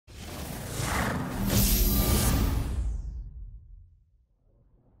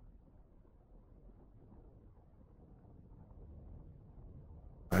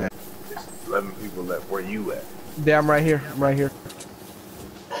11 people left. Where you at? Yeah, I'm right here. I'm right here.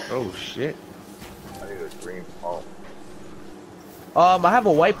 Oh shit. I need a green pump. I have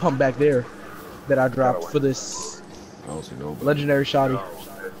a white pump back there that I dropped for this I don't see nobody. legendary shoddy.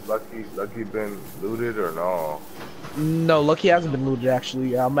 Has Lucky been looted or no? No, Lucky hasn't been looted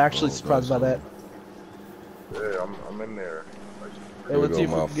actually. I'm actually Oh, surprised by that. Yeah, I'm in there. Hey, Here we let's see go, if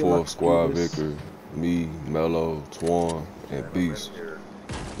we my can get fourth Lucky squad to do this. victory. Me, Melo, Twon, and I'm Beast. in here.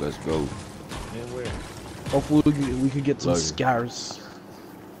 Let's go. And where? Hopefully we can get some Lucky. scars.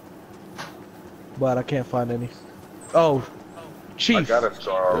 But I can't find any. Oh, Chief. I got a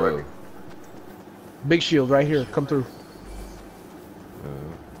star already. Big shield right here. Come through.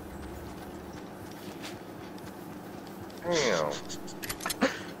 Damn.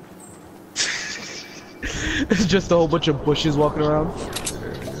 It's just a whole bunch of bushes walking around.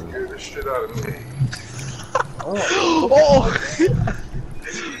 Scared the shit out of me. Oh!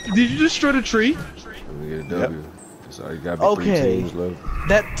 Did you destroy the tree? Let me get a W. Yep. So you got me 3 Okay. teams left.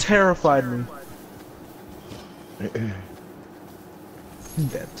 That terrified me.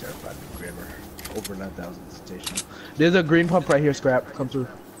 That terrified me, Grammar. Over 9,000 citation. There's a green pump right here, Scrap. Come through.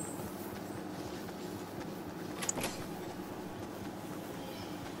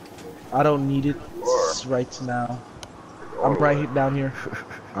 I don't need it right now. I'm right down here.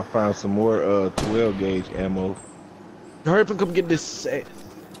 I found some more 12 gauge ammo. Hurry up and come get this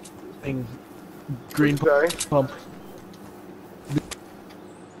thing. Green pump.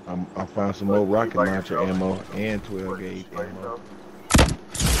 I found some more rocket launcher ammo and 12 gauge ammo.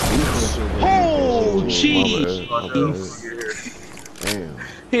 Oh, Mama, jeez! Damn.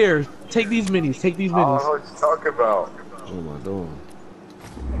 Here, take these minis. Take these I don't know minis. what you're talking about. What am I doing?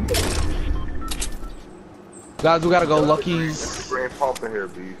 Guys, we gotta go. There's Lucky's. a green pump in here,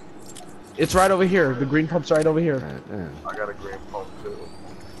 B. It's right over here. The green pump's right over here. God damn. I got a green pump too.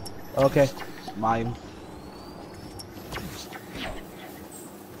 Okay, mine.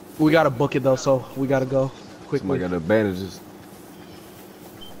 We gotta book it though, so we gotta go Somebody quickly. got the bandages.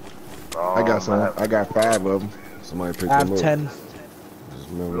 I got some. I got 5 of them. Somebody pick I them have up. 10. Just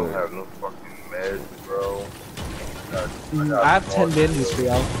We remember don't that. have no fucking meds, bro. I have 10 bandages for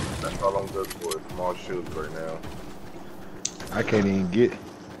y'all. That's all I'm good for is small shields right now. I can't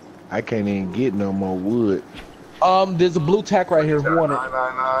even get no more wood. There's a blue tack right here. Who want it?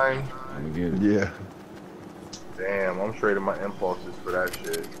 999. Let me get it. Yeah. Damn, I'm trading my impulses for that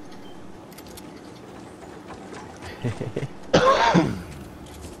shit.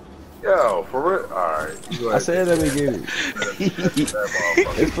 Yo, for real? Alright. I said let me get it.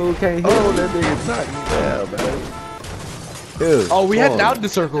 This fool can't heal. That nigga knocked me down, man. Ew, Oh, we come heading on. out in the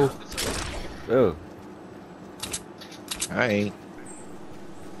circle. Ew. I ain't.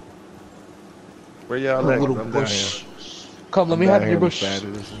 Where y'all A at? little I'm down bush. here. Come, let me I'm hide down in your here bush. beside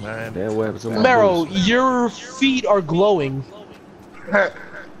of this mine. Damn, what happened to my Mero, bush? your feet are glowing.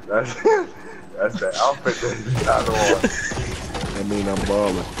 that's the outfit that you got on. That mean I'm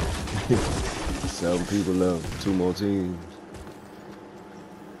balling. 7 people left. 2 more teams.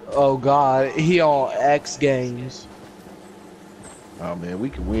 Oh God, he on X Games. Oh man, we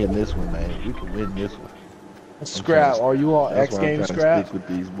can win this one, man. We can win this one. Scrap, are you on That's X why I'm Games, trying to Scrap? stick with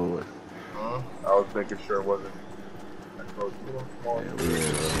these boys. I was making sure it wasn't. Yeah, we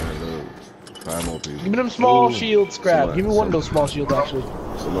had 5 more people. Give me them small Ooh. shields, Scrap. Somebody- Give me one of those small shields, actually.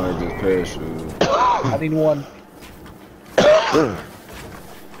 Somebody just parachuted. I need one.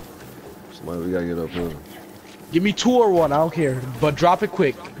 Somebody, we gotta get up here. Give me 2 or 1, I don't care. But drop it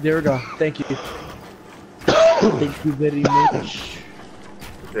quick. There we go. Thank you. Thank you very much.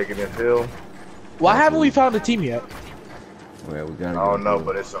 Taking this hill. Why haven't we found a team yet? Well, we gotta I don't get know, up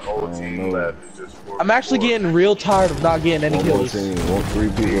but it's a whole I don't team know. left. It's just 4 I'm actually getting real tired of not getting any One more kills. team. 3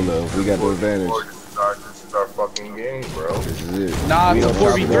 people left. We got the advantage. This is our fucking game, bro. This is it. Nah, We it's a on top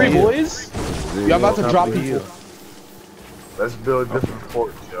of 4v3, the hill. boys. This is it. Y'all about to top drop of the people. hill. Let's build different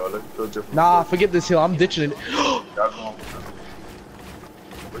forts, yo. Let's build different Nah, forts. forget this hill. I'm ditching it. Y'all going-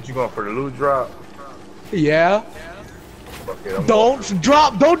 What you going for the loot drop? Yeah. Fuck it, I'm Don't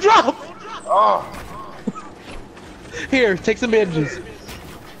drop. Don't drop. Oh, Here, take some bandages.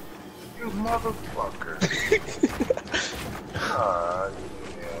 you motherfucker. Ah,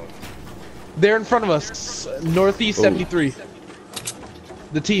 yeah. They're in front of us. Northeast Ooh. 73.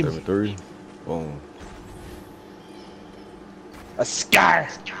 The team. 3. Boom. A scar.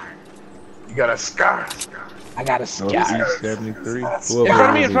 You got a scar. I got a Northeast scar. 73. Who In front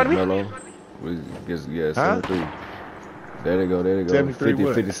of me, in front of me. Melo? We guess, yeah, Huh? 73. There they go, there they go. 73 50,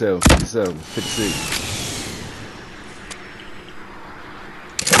 what? 57, 57, 56.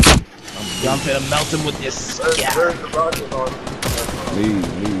 I'm finna melt him with this There's scar. the rocket on.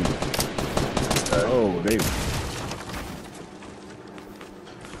 Lead. Oh, they.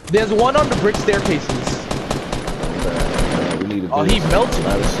 There's one on the brick staircases. We need to Oh, he melted. A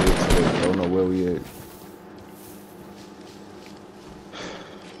lot of shit today. I don't know where we at.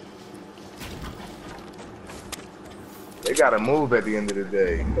 They gotta move at the end of the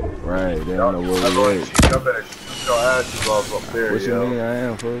day. Right, they don't know where we at. Y'all better keep your asses off up there, What you yo. mean I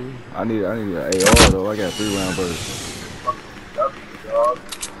am, fool? I need an AR though. I got 3 round bursts.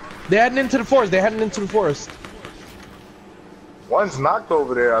 They're heading into the forest. They're heading into the forest. One's knocked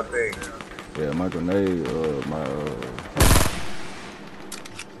over there, I think. Yeah, my grenade,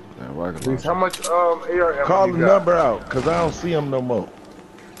 rocket Please, launcher. how much AR Call you the got? number out, cause I don't see them no more.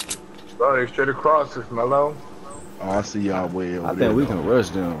 Oh, they straight across this, Melo. Oh, I see y'all way over I there. think we can rush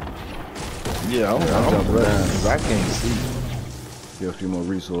them. Yeah, I'm jumping running, down. cause I can't see. Get a few more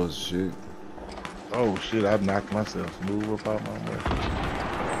resources, shit. Oh shit, I knocked myself smooth up out my way.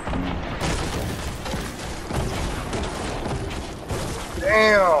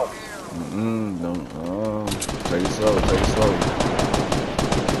 Damn. Don't, take it slow, take it slow.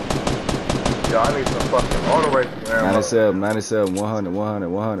 Yo, I need some fucking auto rifle, man. 97,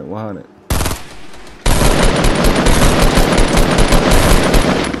 100.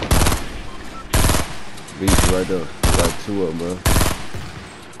 Beast right there. Like 2 of them, bro.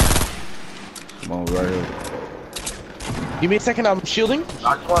 Come on, right here. Give me a second. I'm shielding.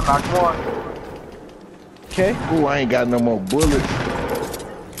 Knock one. Okay. Ooh, I ain't got no more bullets.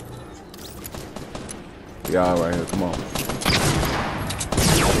 Y'all right here, come on.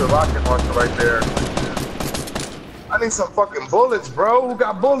 The rocket launcher right there. I need some fucking bullets, bro. Who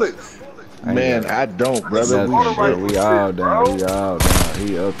got bullets? Man, I don't, brother. We all down. We all down.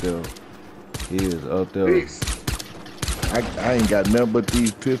 He up there. He is up there. Peace. I ain't got nothing but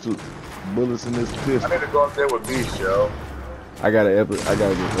these pistol bullets in this I pistol. need to go up there with Beast, yo. I got a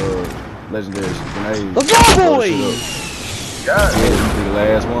legendary grenade. Let's go, boys! Yes. Yeah, he the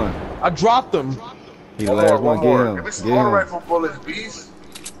last one. I dropped them. He the last one. Get him. Give me some Get auto him. rifle bullets, Beast.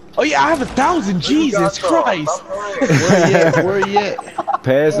 Oh yeah, I have 1,000. Jesus Christ! Stop playing. Where he at?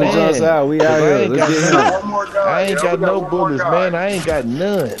 Pass them Man, just out. We out I here. ain't Let's got get none. him. One more guy, I ain't yo. got We no one more bullets, guy. man. I ain't got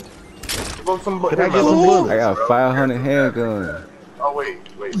none. Go some Can I get some bullets? I got 500 handgun. Oh, wait.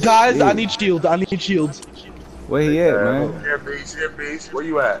 Guys, Yeah. I need shields. I need shields. Where he at, man? Here, Beast. Where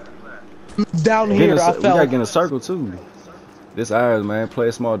you at? Down Get here, in a- I we gotta fell. get in a circle too. This ours, man.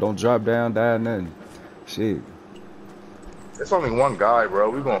 Play small. Don't drop down, die, nothing. Shit. It's only one guy, bro.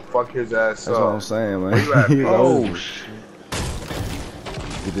 We gonna fuck his ass That's up. what I'm saying, man. Where you at, He's bro? over.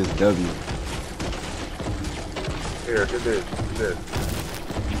 Get this W. Here, get this.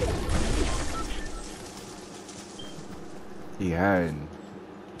 He hiding.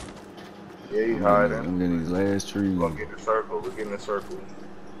 Yeah, he hiding. I'm getting these last trees. We're gonna get in the circle. We get in the circle.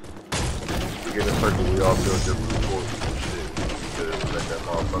 We all feel different forces and shit. Just let that Let me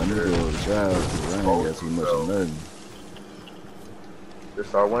motherfucker go there. to the child, 'cause I ain't got too much of nothing.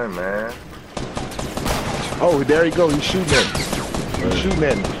 This our win, man. Oh, there he go. He's shooting at me. He's shooting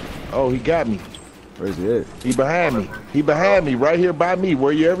at me. Oh, he got me. Where's he at? He behind me. He behind me, right here by me.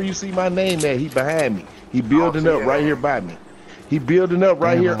 Wherever you see my name at, he behind me. He building up right here by me. He building up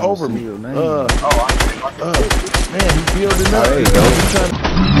right Damn, here I don't over see me. your name. Oh, Man, he building up. There you go. He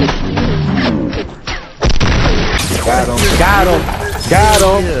trying to- Got him.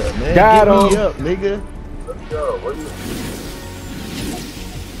 Yeah, man. Got Get me him. up, nigga. let's go. Where you?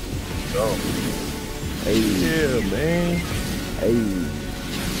 Go. Hey, Yeah, man. hey,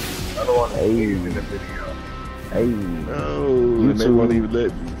 I don't want to Hey. see you in the video. hey. No, You they too. won't even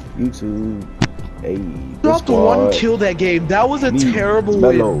let me. YouTube. Hey. Dropped the one squad. kill that game. That was a Me, terrible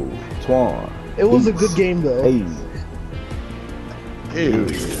Melo, win. Twon. It was a Beats. good game though. Hey.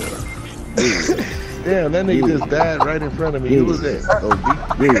 Hell yeah. Damn, that nigga just died right in front of me. Who was that? Oh,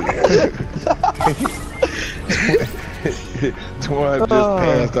 Twon just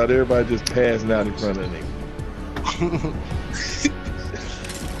passed out. Everybody just passing out in front of him.